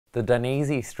The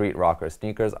Dainese Street Rocker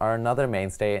sneakers are another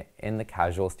mainstay in the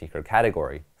casual sneaker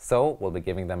category, so we'll be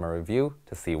giving them a review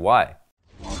to see why.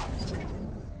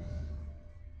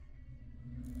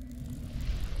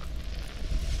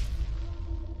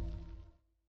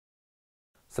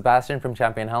 Sebastian from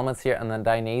Champion Helmets here, and the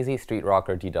Dainese Street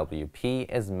Rocker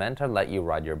DWP is meant to let you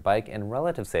ride your bike in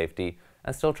relative safety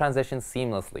and still transition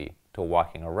seamlessly to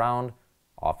walking around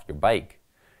off your bike.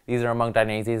 These are among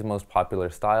Dainese's most popular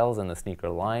styles in the sneaker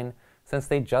line, since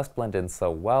they just blend in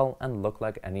so well and look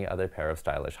like any other pair of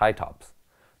stylish high tops.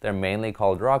 They're mainly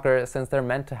called rocker since they're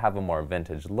meant to have a more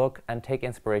vintage look and take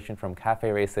inspiration from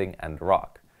cafe racing and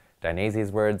rock.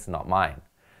 Dainese's words, not mine.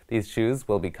 These shoes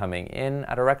will be coming in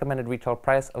at a recommended retail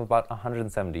price of about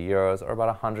 170 euros or about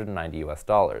 190 US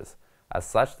dollars. As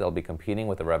such, they'll be competing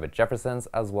with the Revit Jeffersons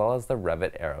as well as the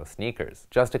Revit Aero sneakers.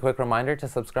 Just a quick reminder to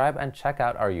subscribe and check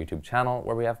out our YouTube channel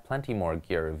where we have plenty more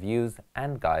gear reviews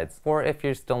and guides for if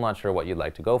you're still not sure what you'd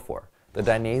like to go for. The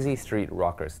Dainese Street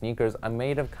Rocker sneakers are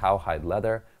made of cowhide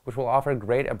leather, which will offer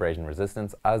great abrasion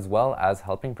resistance as well as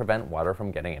helping prevent water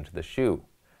from getting into the shoe.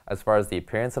 As far as the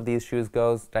appearance of these shoes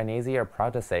goes, Dainese are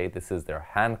proud to say this is their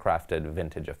handcrafted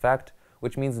vintage effect,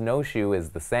 which means no shoe is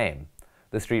the same.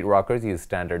 The Street Rockers use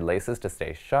standard laces to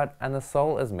stay shut, and the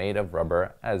sole is made of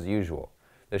rubber as usual.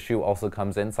 The shoe also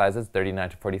comes in sizes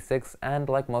 39 to 46, and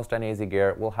like most Dainese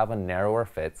gear, will have a narrower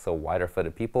fit, so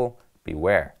wider-footed people,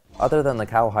 beware. Other than the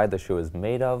cowhide the shoe is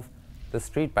made of, the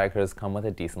street bikers come with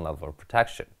a decent level of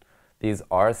protection. These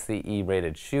are CE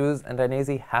rated shoes, and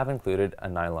Dainese have included a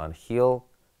nylon heel,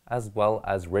 as well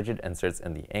as rigid inserts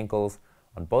in the ankles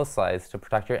on both sides to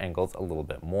protect your ankles a little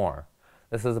bit more.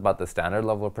 This is about the standard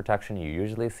level of protection you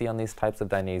usually see on these types of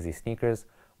Dainese sneakers,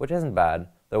 which isn't bad,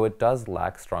 though it does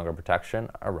lack stronger protection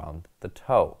around the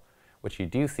toe, which you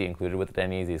do see included with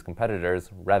Dainese's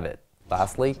competitors, Revit.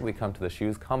 Lastly, we come to the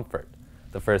shoe's comfort.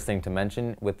 The first thing to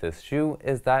mention with this shoe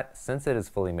is that since it is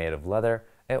fully made of leather,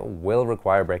 it will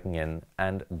require breaking in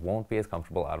and won't be as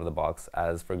comfortable out of the box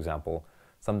as, for example,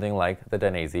 something like the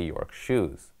Dainese York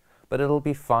shoes. But it'll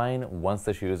be fine once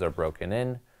the shoes are broken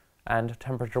in, and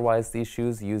temperature-wise, these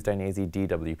shoes use Dainese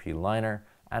DWP liner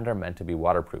and are meant to be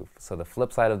waterproof, so the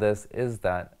flip side of this is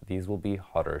that these will be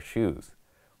hotter shoes.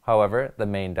 However, the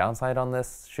main downside on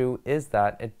this shoe is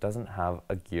that it doesn't have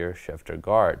a gear shifter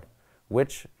guard,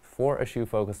 which for a shoe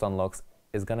focused on looks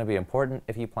is going to be important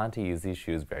if you plan to use these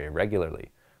shoes very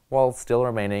regularly, while still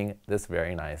remaining this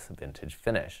very nice vintage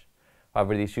finish.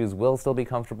 However, these shoes will still be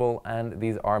comfortable, and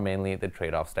these are mainly the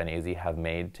trade-offs Dainese have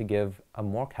made to give a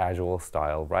more casual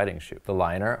style riding shoe. The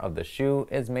liner of the shoe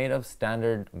is made of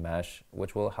standard mesh,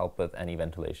 which will help with any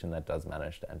ventilation that does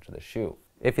manage to enter the shoe.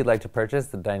 If you'd like to purchase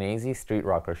the Dainese Street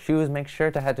Rocker shoes, make sure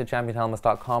to head to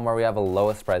championhelmets.com where we have a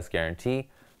lowest price guarantee.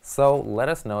 So let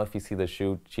us know if you see the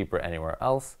shoe cheaper anywhere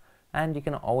else, and you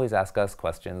can always ask us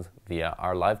questions via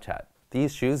our live chat.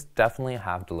 These shoes definitely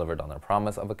have delivered on their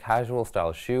promise of a casual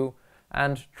style shoe,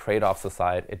 and trade-offs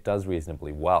aside, it does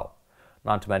reasonably well.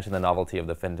 Not to mention the novelty of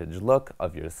the vintage look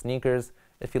of your sneakers.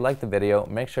 If you liked the video,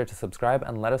 make sure to subscribe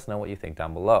and let us know what you think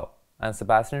down below. I'm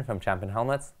Sebastian from Champion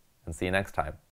Helmets, and see you next time.